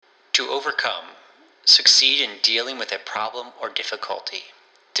To overcome, succeed in dealing with a problem or difficulty,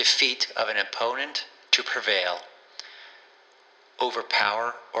 defeat of an opponent, to prevail,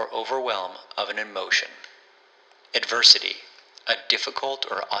 overpower or overwhelm of an emotion. Adversity, a difficult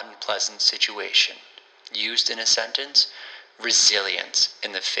or unpleasant situation. Used in a sentence, resilience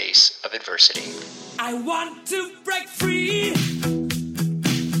in the face of adversity. I want to break free.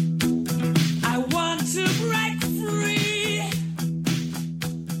 I want to break free.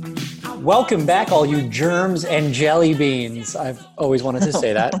 Welcome back, all you germs and jelly beans. I've always wanted to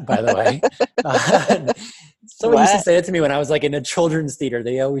say that, by the way. Someone used to say it to me when I was like in a children's theater.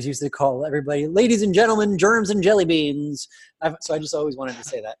 They always used to call everybody, ladies and gentlemen, germs and jelly beans. So I just always wanted to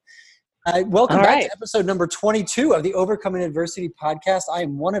say that. Welcome back to episode number 22 of the Overcoming Adversity podcast. I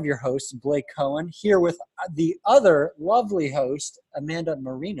am one of your hosts, Blake Cohen, here with the other lovely host, Amanda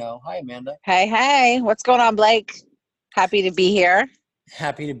Marino. Hi, Amanda. Hey. What's going on, Blake? Happy to be here.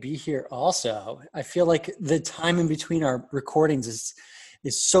 Happy to be here also. I feel like the time in between our recordings is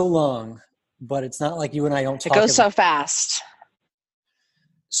so long, but it's not like you and I don't talk. It goes so fast.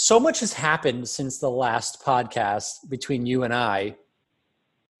 So much has happened since the last podcast between you and I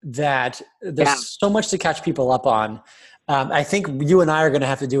that there's so much to catch people up on. I think you and I are going to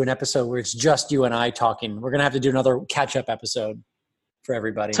have to do an episode where it's just you and I talking. We're going to have to do another catch-up episode for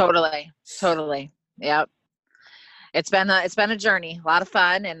everybody. Totally. Yep. It's been a journey, a lot of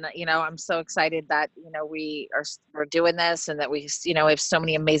fun. And, I'm so excited that, we're doing this and that we have so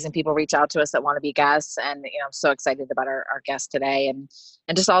many amazing people reach out to us that want to be guests. And, I'm so excited about our guest today and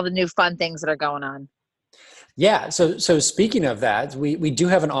just all the new fun things that are going on. Yeah. So speaking of that, we do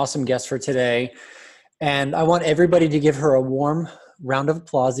have an awesome guest for today, and I want everybody to give her a warm round of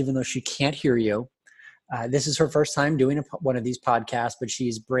applause, even though she can't hear you. This is her first time doing one of these podcasts, but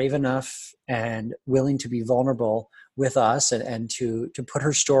she's brave enough and willing to be vulnerable with us and to put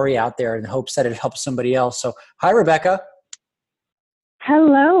her story out there in hopes that it helps somebody else. So hi, Rebecca.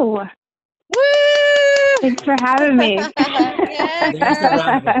 Hello. Woo! Thanks for having me. There's the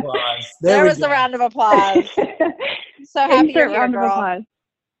round of applause. There was the round of applause. So happy you're here, girl.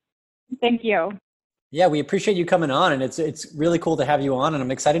 Thank you. Yeah, we appreciate you coming on, and it's really cool to have you on, and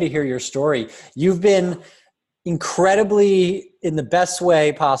I'm excited to hear your story. You've been incredibly, in the best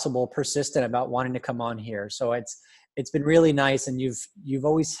way possible, persistent about wanting to come on here. So it's been really nice, and you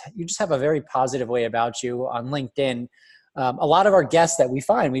just have a very positive way about you on LinkedIn. A lot of our guests that we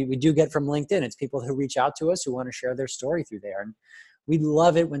find, we do get from LinkedIn. It's people who reach out to us who want to share their story through there. And we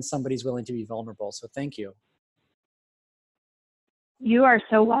love it when somebody's willing to be vulnerable. So thank you. You are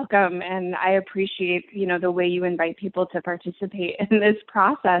so welcome. And I appreciate, the way you invite people to participate in this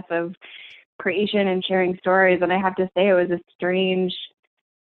process of creation and sharing stories. And I have to say, it was a strange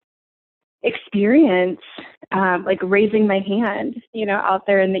experience, like raising my hand, out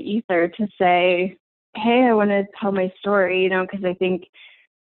there in the ether to say, hey, I want to tell my story, because I think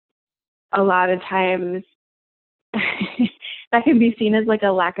a lot of times that can be seen as like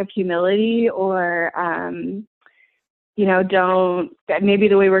a lack of humility or, maybe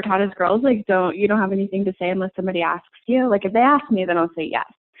the way we're taught as girls, like, you don't have anything to say unless somebody asks you. Like, if they ask me, then I'll say yes.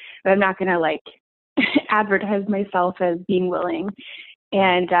 But I'm not going to advertise myself as being willing.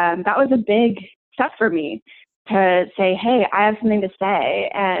 And that was a big step for me to say, hey, I have something to say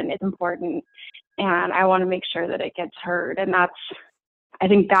and it's important. And I want to make sure that it gets heard. And I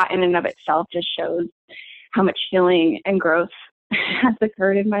think that in and of itself just shows how much healing and growth has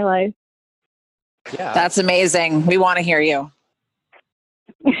occurred in my life. Yeah. That's amazing. We want to hear you.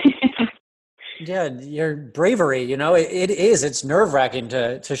 Yeah, your bravery, it's nerve-wracking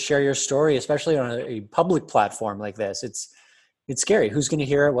to share your story, especially on a public platform like this. It's scary. Who's going to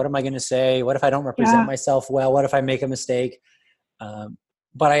hear it? What am I going to say? What if I don't represent myself well? What if I make a mistake?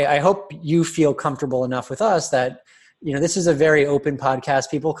 But I hope you feel comfortable enough with us that, this is a very open podcast.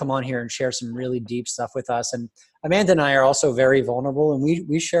 People come on here and share some really deep stuff with us. And Amanda and I are also very vulnerable, and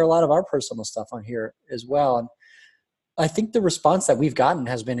we share a lot of our personal stuff on here as well. And I think the response that we've gotten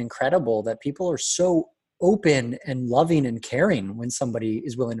has been incredible, that people are so open and loving and caring when somebody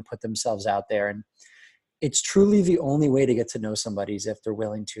is willing to put themselves out there. And it's truly the only way to get to know somebody is if they're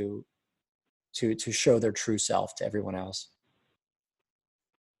willing to show their true self to everyone else.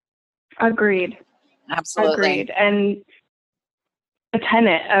 Agreed. Absolutely. Agreed. And a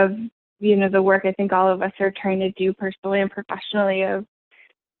tenet of, the work I think all of us are trying to do personally and professionally of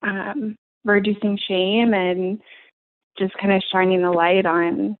reducing shame and just kind of shining the light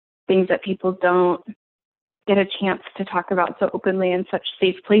on things that people don't get a chance to talk about so openly in such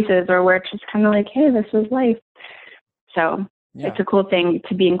safe places, or where it's just kind of like, hey, this is life. So It's a cool thing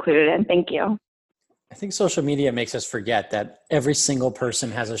to be included in. Thank you. I think social media makes us forget that every single person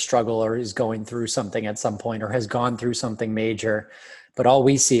has a struggle or is going through something at some point or has gone through something major. But all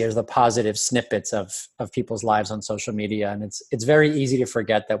we see is the positive snippets of people's lives on social media. And it's very easy to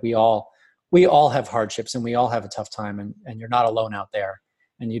forget that we all have hardships and we all have a tough time, and you're not alone out there,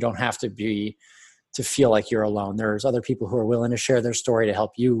 and you don't have to feel like you're alone. There's other people who are willing to share their story to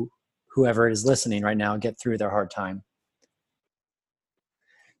help you, whoever is listening right now, get through their hard time.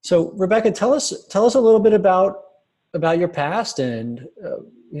 So Rebecca, tell us a little bit about your past, and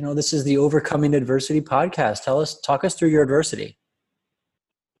this is the Overcoming Adversity podcast. Talk us through your adversity.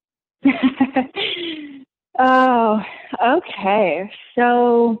 Oh, okay.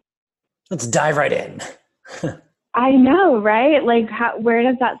 So let's dive right in. I know, right? Like, where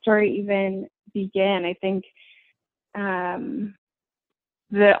does that story even begin? I think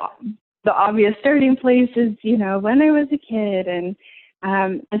the obvious starting place is, when I was a kid and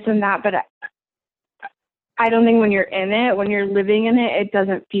this and that. But I don't think when you're in it, when you're living in it, it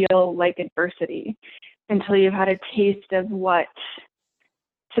doesn't feel like adversity until you've had a taste of what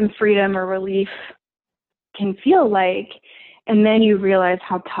some freedom or relief can feel like, and then you realize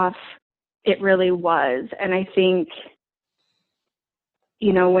how tough it really was. And I think,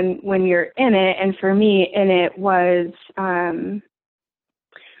 when you're in it, and for me, in it was a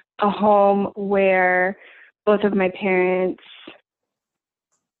home where both of my parents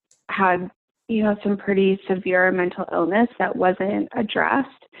had, some pretty severe mental illness that wasn't addressed.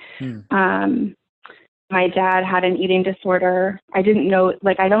 My dad had an eating disorder. I don't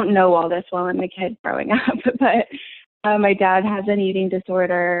know all this while I'm a kid growing up, but my dad has an eating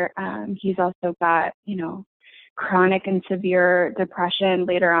disorder. He's also got, chronic and severe depression.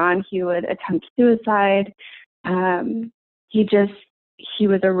 Later on, he would attempt suicide. He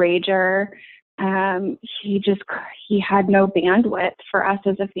was a rager. He had no bandwidth for us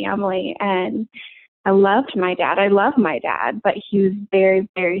as a family. And I loved my dad. I love my dad, but he was very,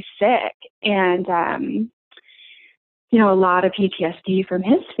 very sick. And, a lot of PTSD from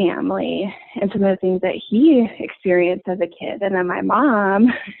his family and some of the things that he experienced as a kid. And then my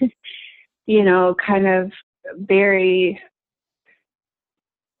mom, kind of very,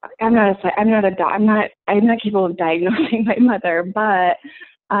 I'm not capable of diagnosing my mother, but,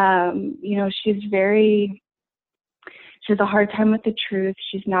 she has a hard time with the truth.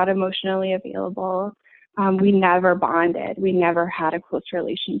 She's not emotionally available. We never bonded. We never had a close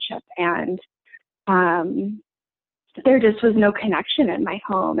relationship. And there just was no connection in my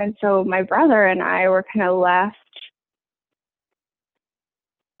home. And so my brother and I were kind of left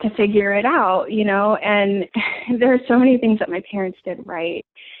to figure it out, and there are so many things that my parents did right.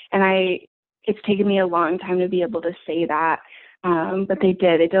 And it's taken me a long time to be able to say that. But they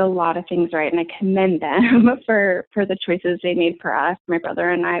did a lot of things right, and I commend them for the choices they made for us, my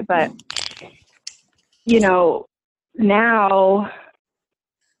brother and I. But, now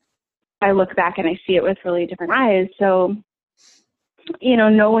I look back and I see it with really different eyes. So,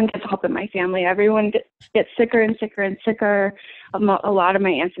 no one gets help in my family. Everyone gets sicker and sicker and sicker. A lot of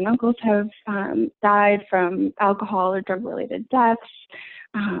my aunts and uncles have died from alcohol or drug-related deaths.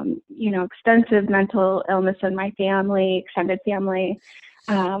 Extensive mental illness in my family, extended family.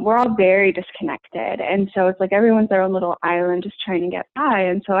 We're all very disconnected. And so it's like everyone's their own little island just trying to get by.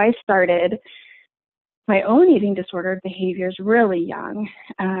 And so I started my own eating disordered behaviors really young.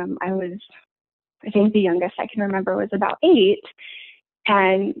 I think the youngest I can remember was about 8,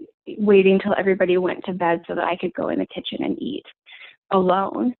 and waiting till everybody went to bed so that I could go in the kitchen and eat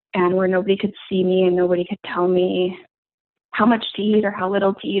alone, and where nobody could see me and nobody could tell me how much to eat or how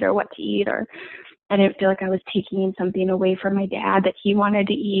little to eat or what to eat, or I didn't feel like I was taking something away from my dad that he wanted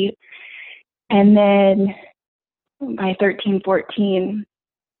to eat. And then by 13, 14,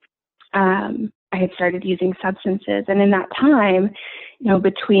 I had started using substances. And in that time,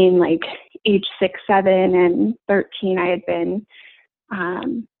 between like age 6, 7, and 13, I had been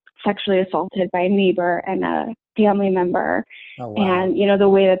sexually assaulted by a neighbor and a family member. Oh, wow. And, the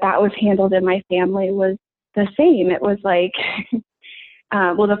way that was handled in my family was the same. It was like,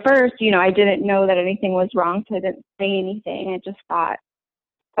 the first, I didn't know that anything was wrong, so I didn't say anything. I just thought,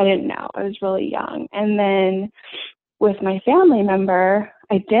 I didn't know. I was really young. And then with my family member,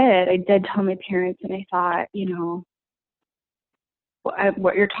 I did tell my parents, and I thought,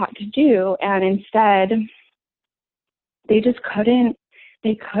 what you're taught to do. And instead, they couldn't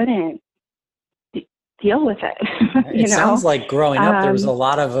deal with it. It sounds like growing up, there was a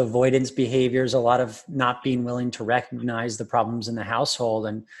lot of avoidance behaviors, a lot of not being willing to recognize the problems in the household.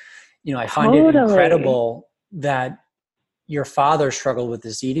 And, I find it incredible that your father struggled with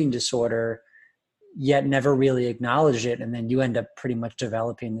this eating disorder, yet never really acknowledged it. And then you end up pretty much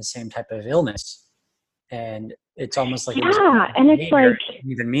developing the same type of illness. and it's almost like Yeah, and it's like, you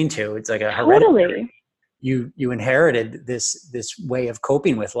didn't even mean to. It's like a hereditary. totally. You inherited this way of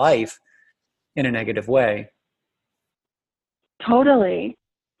coping with life in a negative way. Totally.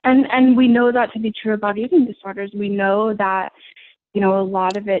 And we know that to be true about eating disorders. We know that, a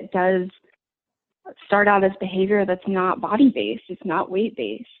lot of it does start out as behavior that's not body-based, it's not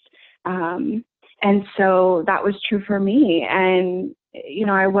weight-based. And so that was true for me. And,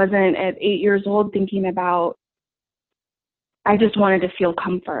 I wasn't at 8 years old thinking about, I just wanted to feel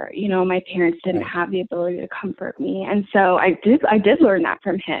comfort. My parents didn't have the ability to comfort me. And so I did learn that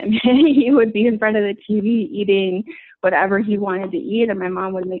from him. He would be in front of the TV eating whatever he wanted to eat, and my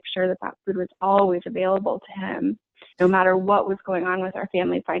mom would make sure that that food was always available to him. No matter what was going on with our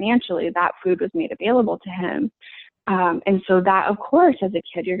family financially, that food was made available to him. And so that, of course, as a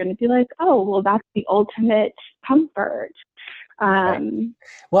kid, you're going to be like, oh, well, that's the ultimate comfort.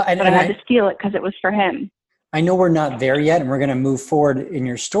 Well, and I had to steal it because it was for him. I know we're not there yet, and we're going to move forward in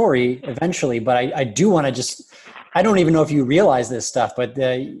your story eventually, but I do want to I don't even know if you realize this stuff, but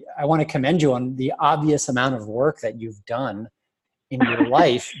I want to commend you on the obvious amount of work that you've done in your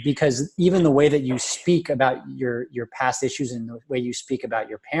life, because even the way that you speak about your past issues and the way you speak about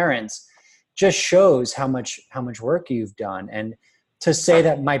your parents just shows how much work you've done. And to say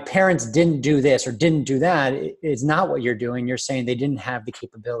that my parents didn't do this or didn't do that is not what you're doing. You're saying they didn't have the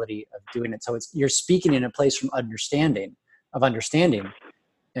capability of doing it. So you're speaking in a place from understanding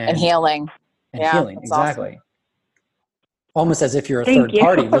and healing. And healing. Exactly. Awesome. Almost as if you're a third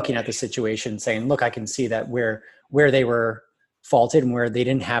party looking at the situation saying, look, I can see that where they were faulted and where they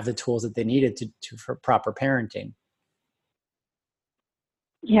didn't have the tools that they needed for proper parenting.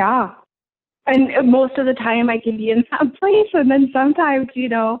 Yeah. And most of the time I can be in that place. And then sometimes,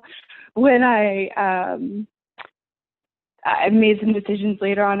 when I made some decisions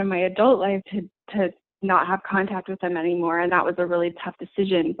later on in my adult life to not have contact with them anymore. And that was a really tough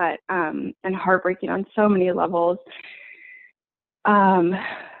decision, but, and heartbreaking on so many levels.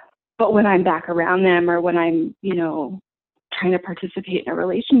 But when I'm back around them, or when I'm, trying to participate in a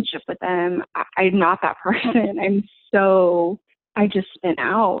relationship with them, I'm not that person. I just spin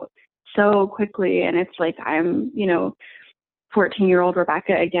out so quickly. And it's like, I'm, 14-year-old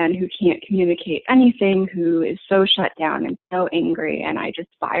Rebecca again, who can't communicate anything, who is so shut down and so angry, and I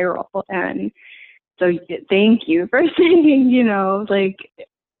just spiral. And so thank you for saying,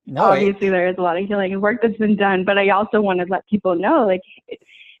 obviously there is a lot of healing and work that's been done, but I also want to let people know,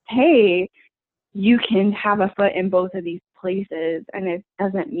 hey, you can have a foot in both of these places, and it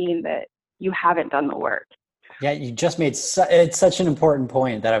doesn't mean that you haven't done the work. Yeah, you just made it's such an important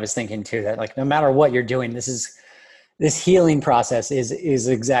point that I was thinking too, that no matter what you're doing, this healing process is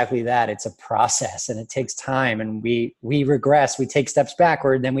exactly that. It's a process, and it takes time, and we regress, we take steps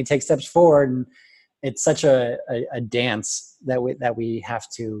backward, then we take steps forward, and it's such a dance that we have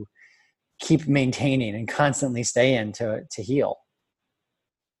to keep maintaining and constantly stay in to heal.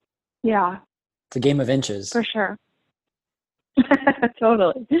 Yeah. It's a game of inches. For sure.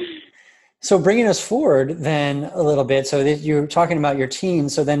 Totally. So bringing us forward then a little bit, so that you're talking about your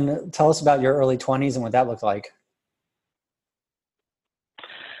teens, so then tell us about your early 20s and what that looked like.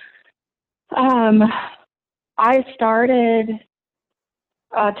 I started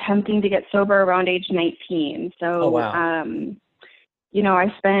attempting to get sober around age 19. So, oh, wow.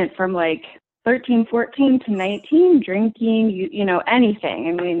 I spent from 13, 14 to 19 drinking, anything.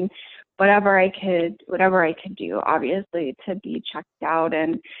 I mean, whatever I could do, obviously, to be checked out.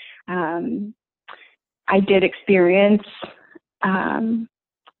 And I did experience, I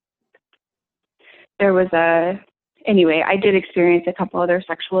did experience a couple other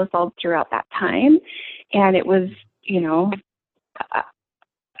sexual assaults throughout that time. And it was,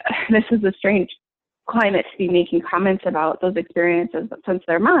 this is a strange climate to be making comments about those experiences, but since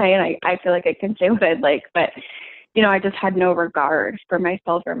they're mine, I feel like I can say what I'd like. But, I just had no regard for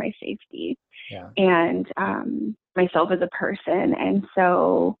myself or my safety, and myself as a person. And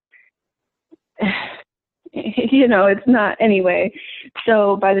so, it's not, anyway.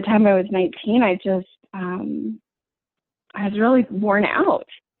 So by the time I was 19, I was really worn out,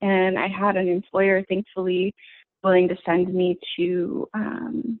 and I had an employer, thankfully, willing to send me to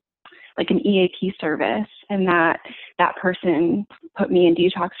an EAP service, and that person put me in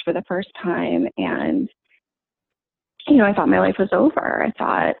detox for the first time. And I thought my life was over. I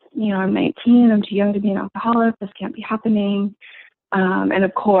thought, I'm 19, I'm too young to be an alcoholic, this can't be happening. And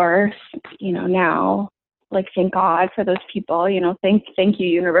of course, now, thank God for those people, thank you,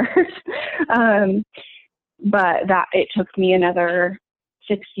 universe. But that it took me another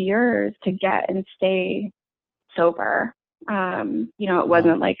 6 years to get and stay sober. It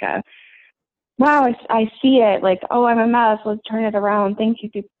wasn't wow, I see it. Like, oh, I'm a mess. Let's turn it around. Thank you,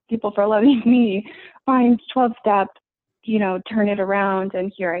 people, for loving me. Find 12-step, turn it around.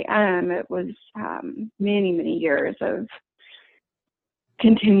 And here I am. It was many, many years of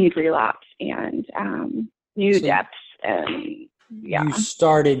continued relapse and new depths. And yeah. You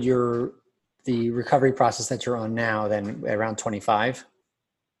started the recovery process that you're on now then around 25?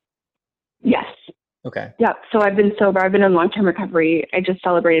 Yes. Okay. Yep. So I've been sober. I've been in long-term recovery. I just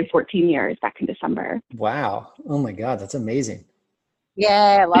celebrated 14 years back in December. Wow. Oh my God. That's amazing.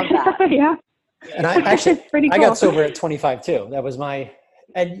 Yeah, I love that. Yeah. And I actually, It's pretty cool. I got sober at 25 too. That was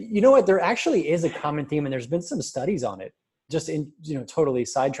and you know what? There actually is a common theme, and there's been some studies on it, just in, totally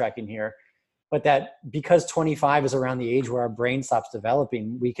sidetracking here, but that because 25 is around the age where our brain stops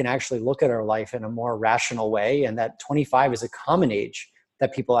developing, we can actually look at our life in a more rational way. And that 25 is a common age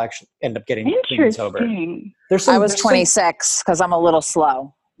that people actually end up getting clean and sober. I was 26 because I'm a little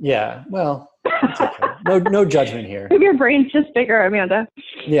slow. Yeah. Well, it's okay. No judgment here. Maybe your brain's just bigger, Amanda.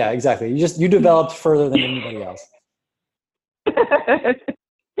 Yeah, exactly. You developed further than anybody else.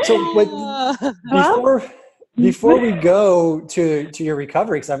 So before we go to your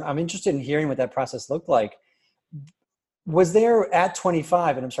recovery, because I'm interested in hearing what that process looked like. Was there at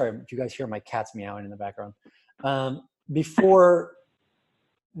 25, and I'm sorry if you guys hear my cats meowing in the background, before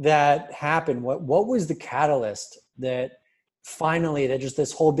that happened, what was the catalyst that finally, that just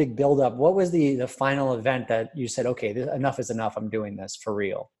this whole big buildup, what was the final event that you said, okay, enough is enough, I'm doing this for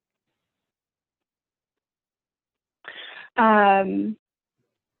real?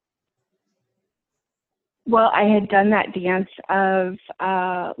 Well, I had done that dance of,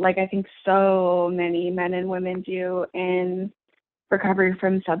 like I think so many men and women do in recovery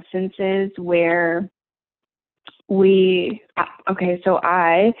from substances, where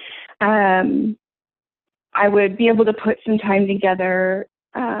I would be able to put some time together,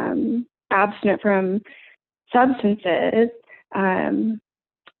 abstinent from substances, and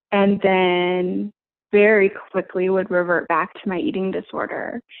then very quickly would revert back to my eating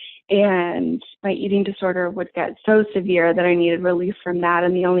disorder. And my eating disorder would get so severe that I needed relief from that.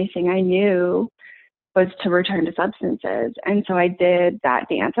 And the only thing I knew was to return to substances. And so I did that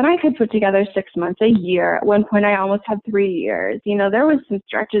dance, and I could put together 6 months, a year. At one point I almost had 3 years. There was some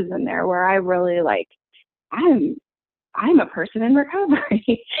stretches in there where I really I'm a person in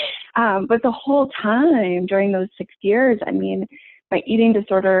recovery. But the whole time during those 6 years, my eating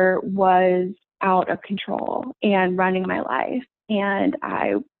disorder was out of control and running my life. And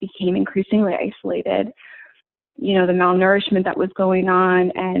I became increasingly isolated, the malnourishment that was going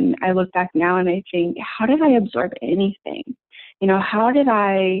on. And I look back now and I think, how did I absorb anything? How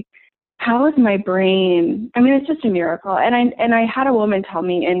is my brain? It's just a miracle. And I had a woman tell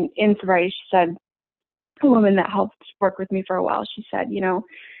me in sobriety, she said, a woman that helped work with me for a while, she said,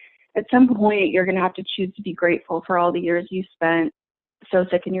 at some point you're going to have to choose to be grateful for all the years you spent so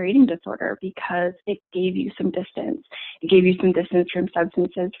sick in your eating disorder, because it gave you some distance. It gave you some distance from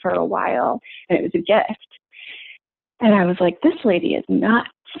substances for a while, and it was a gift. And I was like, this lady is nuts.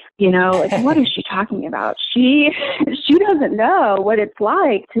 What is she talking about? She doesn't know what it's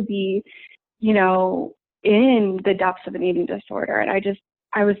like to be, in the depths of an eating disorder. And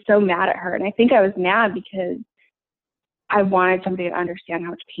I was so mad at her. And I think I was mad because I wanted somebody to understand how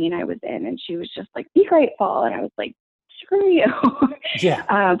much pain I was in. And she was just like, be grateful. And I was like, screw you.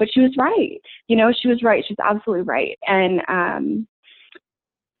 Yeah. But she was right. She was right. She's absolutely right. And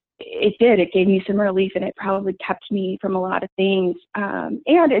it gave me some relief, and it probably kept me from a lot of things. And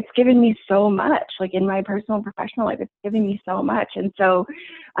it's given me so much, like in my personal and professional life, it's given me so much. And so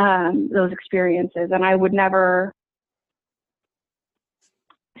those experiences, and I would never,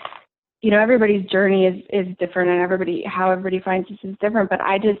 everybody's journey is different, and how everybody finds this is different. But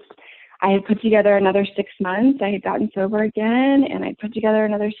I had put together another 6 months. I had gotten sober again, and I put together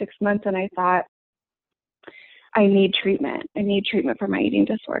another 6 months, and I thought, I need treatment. I need treatment for my eating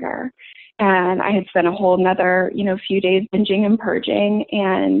disorder. And I had spent a whole another, few days binging and purging,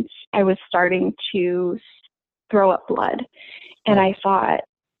 and I was starting to throw up blood. And I thought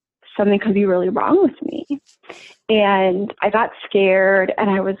something could be really wrong with me. And I got scared, and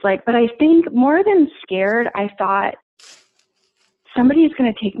I was like, but I think more than scared, I thought, somebody's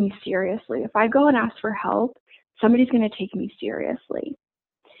going to take me seriously. If I go and ask for help, somebody's going to take me seriously,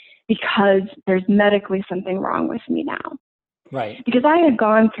 because there's medically something wrong with me now. Right. Because I had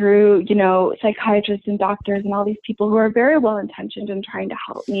gone through, psychiatrists and doctors and all these people who are very well intentioned in trying to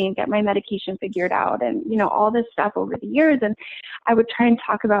help me and get my medication figured out, and, all this stuff over the years. And I would try and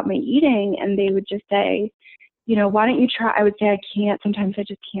talk about my eating, and they would just say, why don't you try? I would say, I can't. Sometimes I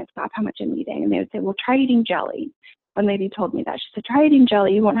just can't stop how much I'm eating. And they would say, well, try eating jelly. one lady told me that. She said, try eating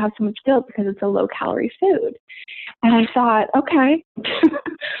jelly. You won't have so much guilt because it's a low-calorie food. And I thought, okay,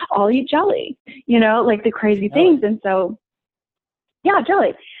 I'll eat jelly, like the crazy things. And so, yeah,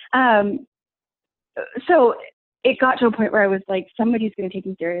 jelly. So it got to a point where I was like, somebody's going to take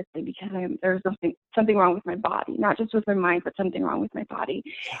me seriously because there's something wrong with my body, not just with my mind, but something wrong with my body.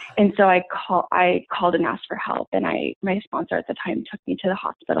 And so I called and asked for help, and my sponsor at the time took me to the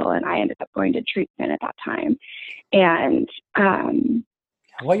hospital, and I ended up going to treatment at that time. And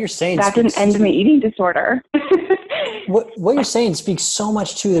what you're saying that didn't end my eating disorder. what you're saying speaks so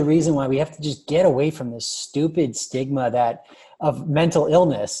much to the reason why we have to just get away from this stupid stigma of mental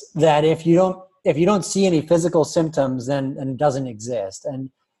illness, that if you don't see any physical symptoms, then it doesn't exist. And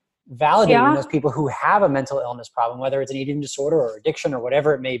validating those people who have a mental illness problem, whether it's an eating disorder or addiction or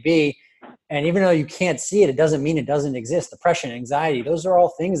whatever it may be. And even though you can't see it, it doesn't mean it doesn't exist. Depression, anxiety, those are all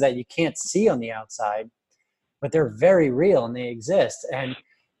things that you can't see on the outside, but they're very real and they exist. And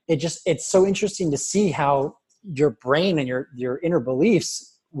it's so interesting to see how your brain and your inner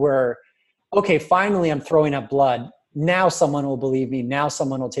beliefs were, okay, finally I'm throwing up blood. Now someone will believe me. Now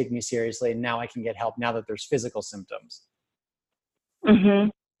someone will take me seriously. And now I can get help now that there's physical symptoms. Mm-hmm.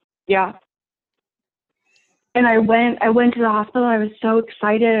 Yeah. And I went to the hospital. I was so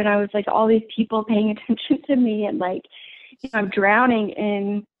excited. And I was like, all these people paying attention to me, and like, I'm drowning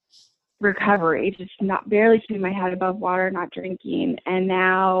in recovery, just not barely keeping my head above water, not drinking. And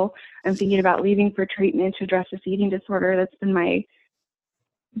now I'm thinking about leaving for treatment to address this eating disorder that's been my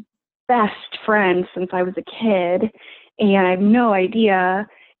best friend since I was a kid, and I have no idea.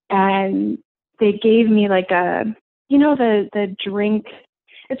 And they gave me like the drink.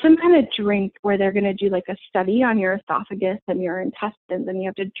 It's some kind of drink where they're going to do like a study on your esophagus and your intestines, and you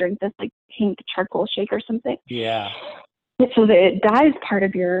have to drink this like pink charcoal shake or something. Yeah. So that it dyes part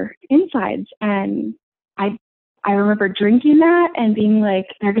of your insides. And I remember drinking that and being like,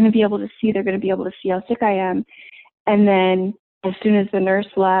 they're going to be able to see how sick I am. And then as soon as the nurse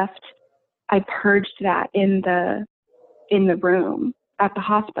left, I purged that in the room at the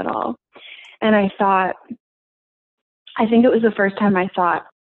hospital. And I think it was the first time I thought,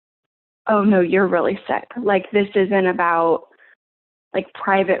 oh no, you're really sick. Like, this isn't about like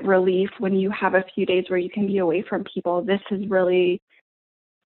private relief when you have a few days where you can be away from people. This is really,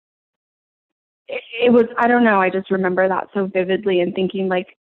 it was, I don't know. I just remember that so vividly and thinking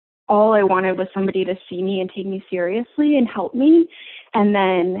like all I wanted was somebody to see me and take me seriously and help me. And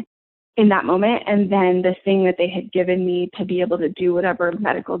then in that moment, and then the thing that they had given me to be able to do whatever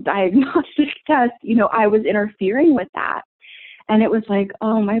medical diagnostic test, I was interfering with that. And it was like,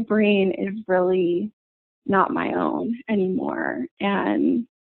 oh, my brain is really not my own anymore. And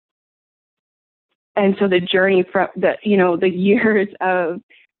so the journey from the years of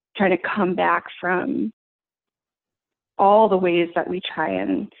trying to come back from all the ways that we try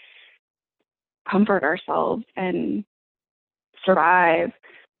and comfort ourselves and survive.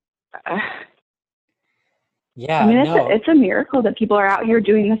 Yeah, I mean, no. it's a miracle that people are out here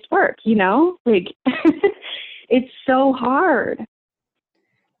doing this work, like it's so hard.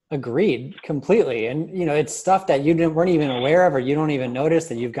 Agreed, completely. And, it's stuff that you weren't even aware of, or you don't even notice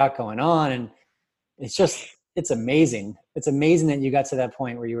that you've got going on. And it's amazing. It's amazing that you got to that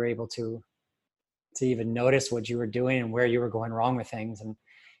point where you were able to even notice what you were doing and where you were going wrong with things,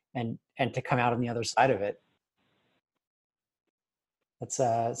 and to come out on the other side of it. That's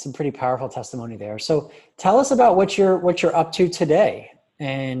some pretty powerful testimony there. So tell us about what you're up to today,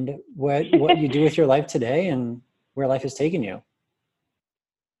 and what you do with your life today, and where life has taken you.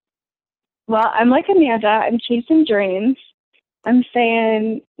 Well, I'm like Amanda. I'm chasing dreams. I'm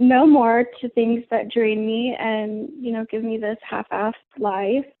saying no more to things that drain me and, give me this half-assed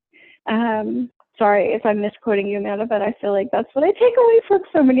life. Sorry if I'm misquoting you, Amanda, but I feel like that's what I take away from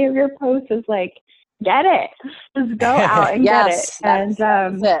so many of your posts is like, get it. Just go out and get it. And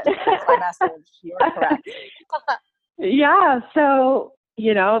that's it. That's my message. You're correct. Yeah. So,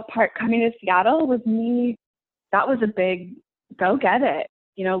 coming to Seattle with me, that was a big go get it.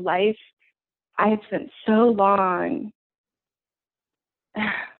 Life, I had spent so long.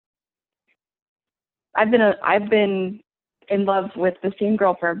 I've been in love with the same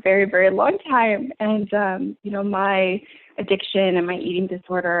girl for a very, very long time. And, my addiction and my eating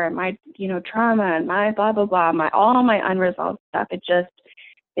disorder and my, trauma and my blah, blah, blah, all my unresolved stuff,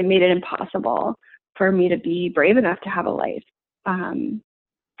 it made it impossible for me to be brave enough to have a life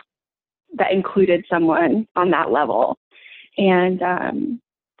that included someone on that level. And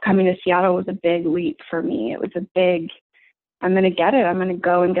coming to Seattle was a big leap for me. It was a big, I'm going to get it. I'm going to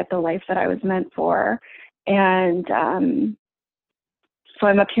go and get the life that I was meant for. And so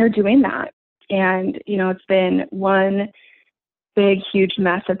I'm up here doing that. And, you know, it's been one big, huge,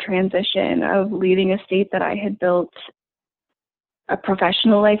 massive transition of leaving a state that I had built a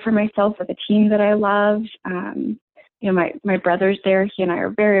professional life for myself with a team that I love. You know, my brother's there. He and I are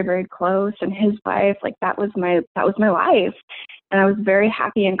very, very close, and his wife, like that was my life. And I was very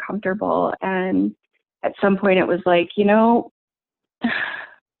happy and comfortable. And at some point it was like, you know,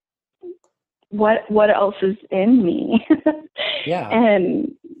 what else is in me? Yeah.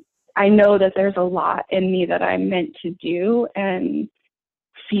 And I know that there's a lot in me that I'm meant to do, and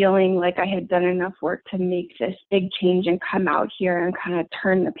feeling like I had done enough work to make this big change and come out here and kind of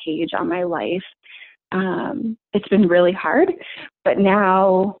turn the page on my life. It's been really hard, but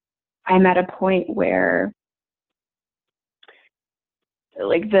now I'm at a point where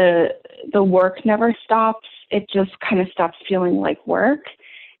like the work never stops. It just kind of stops feeling like work.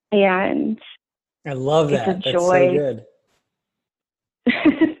 And I love that. it's a That's so joy. good.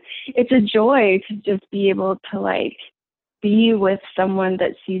 It's a joy to just be able to like be with someone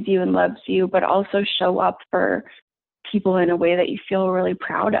that sees you and loves you, but also show up for people in a way that you feel really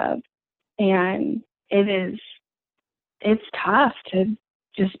proud of. And it's tough to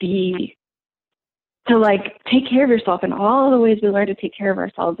just to like take care of yourself in all the ways we learn to take care of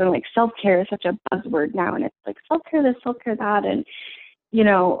ourselves. And like self-care is such a buzzword now, and it's like self-care this, self-care that. And, you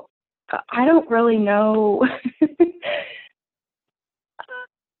know, I don't really know.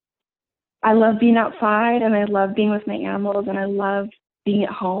 I love being outside, and I love being with my animals, and I love being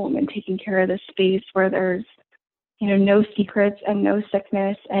at home and taking care of this space where there's, you know, no secrets and no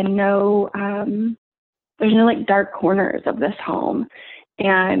sickness and there's no like dark corners of this home.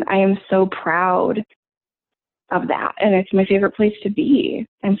 And I am so proud of that. And it's my favorite place to be.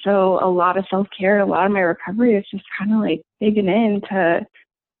 And so a lot of self-care, a lot of my recovery is just kind of like digging into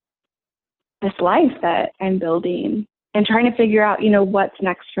this life that I'm building and trying to figure out, you know, what's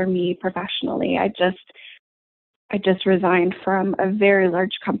next for me professionally. I just resigned from a very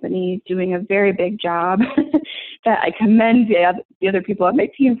large company doing a very big job that I commend the other people on my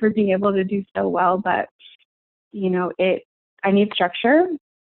team for being able to do so well. But, you know, I need structure,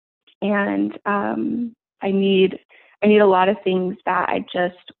 and I need a lot of things that I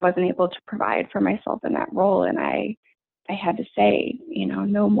just wasn't able to provide for myself in that role. And I had to say, you know,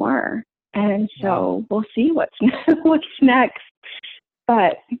 no more. And so We'll see what's next.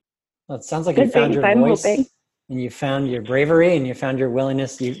 But well, it sounds like you found your voice, and you found your bravery, and you found your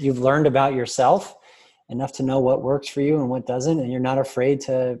willingness. You've learned about yourself enough to know what works for you and what doesn't, and you're not afraid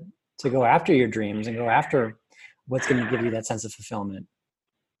to go after your dreams and go after what's going to give you that sense of fulfillment.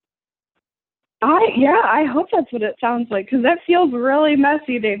 I hope that's what it sounds like, because that feels really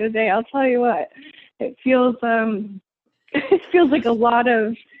messy day to day. I'll tell you what, it feels it feels like a lot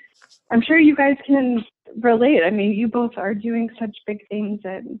of. I'm sure you guys can relate. I mean, you both are doing such big things,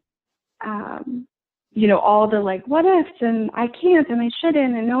 and you know, all the like what ifs and I can't and I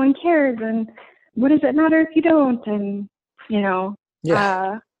shouldn't and no one cares and what does it matter if you don't, and you know,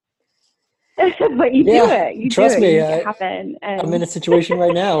 but you do it. You trust do it. me. You make it happen. And I'm in a situation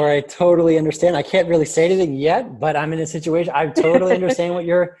right now where I totally understand. I can't really say anything yet, but I'm in a situation. I totally understand what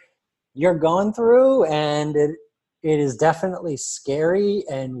you're going through, and it is definitely scary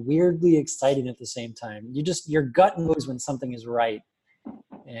and weirdly exciting at the same time. Your gut knows when something is right,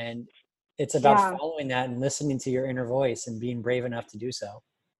 and it's about following that and listening to your inner voice and being brave enough to do so.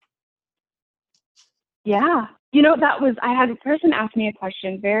 Yeah, you know, I had a person ask me a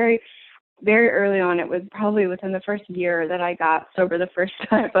question very, very early on. It was probably within the first year that I got sober the first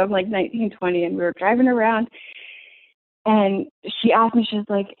time. So I'm like 19, 20, and we were driving around, and she asked me, she was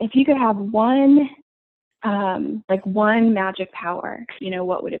like, if you could have one magic power, you know,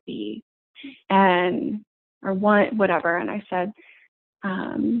 what would it be? Or one, whatever. And I said,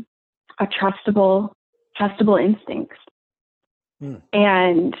 a trustable instincts.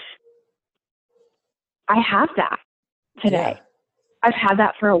 And I have that today. Yeah. I've had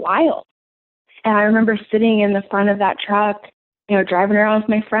that for a while. And I remember sitting in the front of that truck, you know, driving around with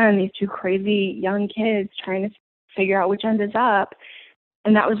my friend, these two crazy young kids trying to figure out which end is up.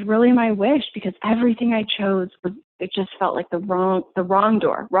 And that was really my wish, because everything I chose it just felt like the wrong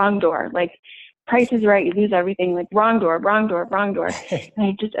door. Like Price is Right, you lose everything, like wrong door.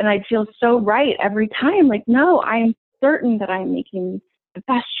 And I'd feel so right every time. Like, no, I'm certain that I'm making the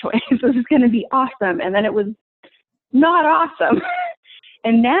best choice. This is going to be awesome. And then it was not awesome.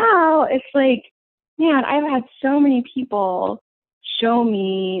 And now it's like, man, I've had so many people show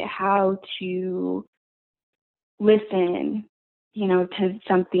me how to listen, you know, to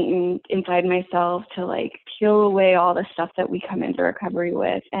something inside myself, to like peel away all the stuff that we come into recovery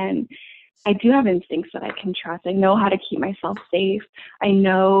with. And I do have instincts that I can trust. I know how to keep myself safe. I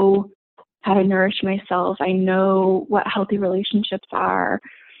know how to nourish myself. I know what healthy relationships are.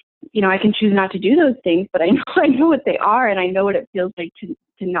 You know, I can choose not to do those things, but I know what they are, and I know what it feels like to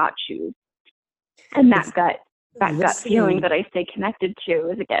not choose. And that gut feeling that I stay connected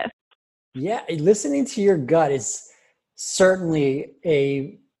to is a gift. Yeah, listening to your gut is certainly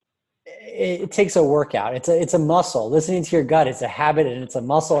it takes a workout. It's a muscle. Listening to your gut, it's a habit and it's a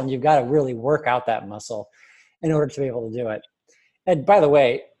muscle, and you've got to really work out that muscle in order to be able to do it. And by the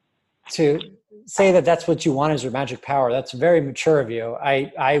way, to say that that's what you want as your magic power, that's very mature of you.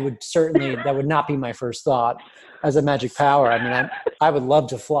 I would certainly, that would not be my first thought as a magic power. I mean, I would love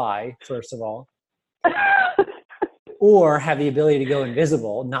to fly, first of all, or have the ability to go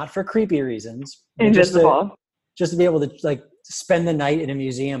invisible, not for creepy reasons. Invisible. Just to be able to like spend the night in a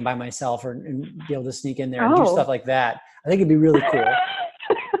museum by myself, and be able to sneak in there and do stuff like that. I think it'd be really cool.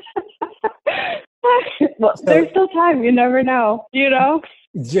 Well, there's still time. You never know. You know,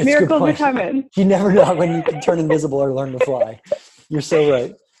 miracles are coming. You never know when you can turn invisible or learn to fly. You're so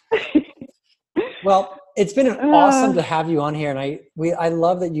right. Well, it's been awesome to have you on here, and I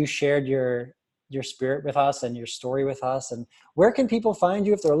love that you shared your spirit with us and your story with us. And where can people find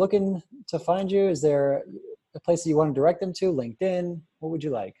you if they're looking to find you? Is there a place that you want to direct them to? LinkedIn? What would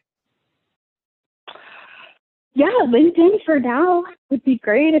you like? Yeah, LinkedIn for now would be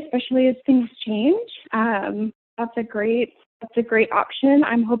great, especially as things change. That's a great option.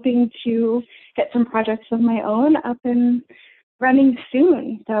 I'm hoping to get some projects of my own up and running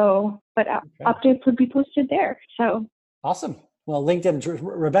soon. So, but updates would be posted there. So awesome. Well, LinkedIn,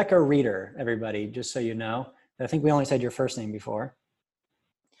 Rebecca Reeder, everybody, just so you know. I think we only said your first name before.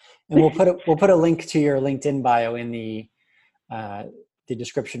 And we'll put a link to your LinkedIn bio in the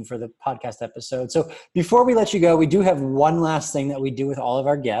description for the podcast episode. So before we let you go, we do have one last thing that we do with all of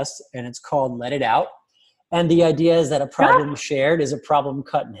our guests, and it's called Let It Out. And the idea is that a problem shared is a problem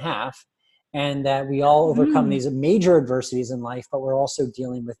cut in half, and that we all overcome these major adversities in life, but we're also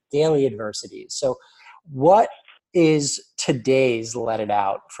dealing with daily adversities. So what is today's Let It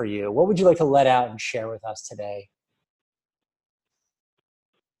Out for you? What would you like to let out and share with us today?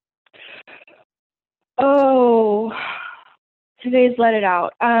 Oh, today's Let It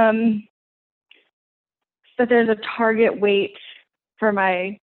Out. So there's a target weight for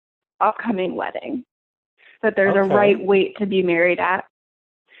my upcoming wedding. That there's a right weight to be married at.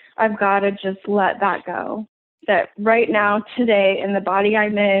 I've got to just let that go. That right now, today, in the body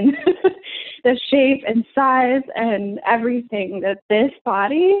I'm in, the shape and size and everything, that this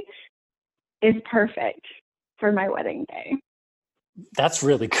body is perfect for my wedding day. That's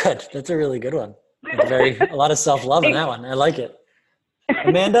really good. That's a really good one. A lot of self-love in that one. I like it.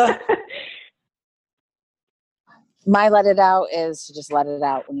 Amanda? My let it out is to just let it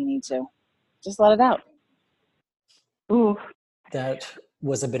out when you need to. Just let it out. Ooh. That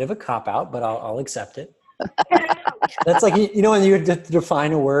was a bit of a cop-out, but I'll accept it. That's like, you know, when you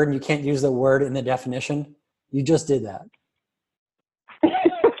define a word and you can't use the word in the definition, you just did that.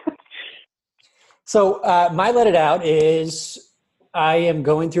 So my let it out is I am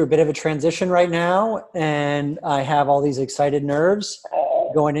going through a bit of a transition right now, and I have all these excited nerves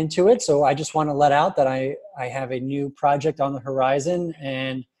going into it. So I just want to let out that I have a new project on the horizon,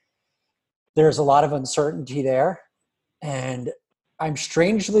 and there's a lot of uncertainty there. And I'm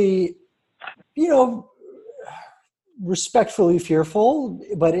strangely, you know, respectfully fearful,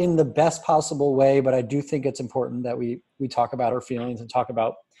 but in the best possible way. But I do think it's important that we talk about our feelings and talk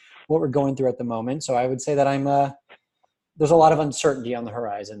about what we're going through at the moment. So I would say that there's a lot of uncertainty on the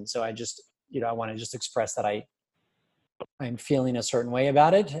horizon. So I just, I want to just express that I'm feeling a certain way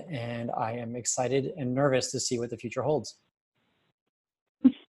about it, and I am excited and nervous to see what the future holds.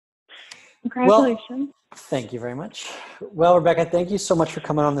 Congratulations. Well, thank you very much. Well, Rebecca, thank you so much for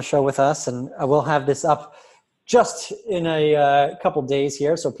coming on the show with us. And I will have this up just in a couple days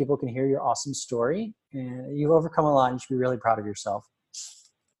here so people can hear your awesome story. And you've overcome a lot. You should be really proud of yourself.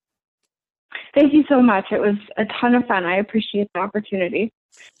 Thank you so much. It was a ton of fun. I appreciate the opportunity.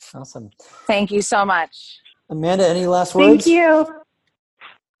 Awesome. Thank you so much. Amanda, any last words? Thank you.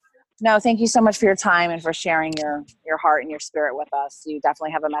 No, thank you so much for your time and for sharing your heart and your spirit with us. You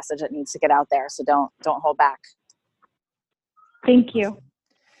definitely have a message that needs to get out there, so don't hold back. Thank you.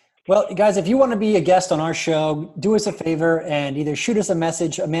 Well, guys, if you want to be a guest on our show, do us a favor and either shoot us a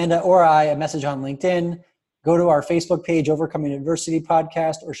message, Amanda or a message on LinkedIn, go to our Facebook page, Overcoming Adversity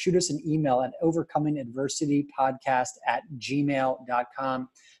Podcast, or shoot us an email at overcomingadversitypodcast@gmail.com.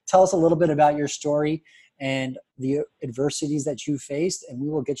 Tell us a little bit about your story and the adversities that you faced, and we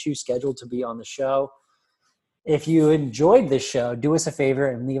will get you scheduled to be on the show. If you enjoyed this show, do us a favor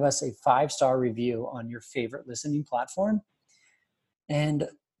and leave us a 5-star review on your favorite listening platform. And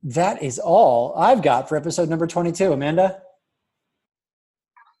that is all I've got for episode number 22. Amanda?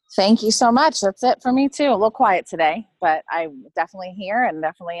 Thank you so much. That's it for me too. A little quiet today, but I'm definitely here and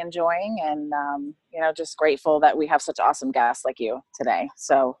definitely enjoying, and just grateful that we have such awesome guests like you today.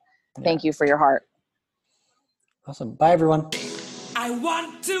 So thank you for your heart. Awesome. Bye, everyone. I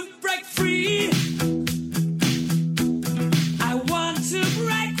want to break free.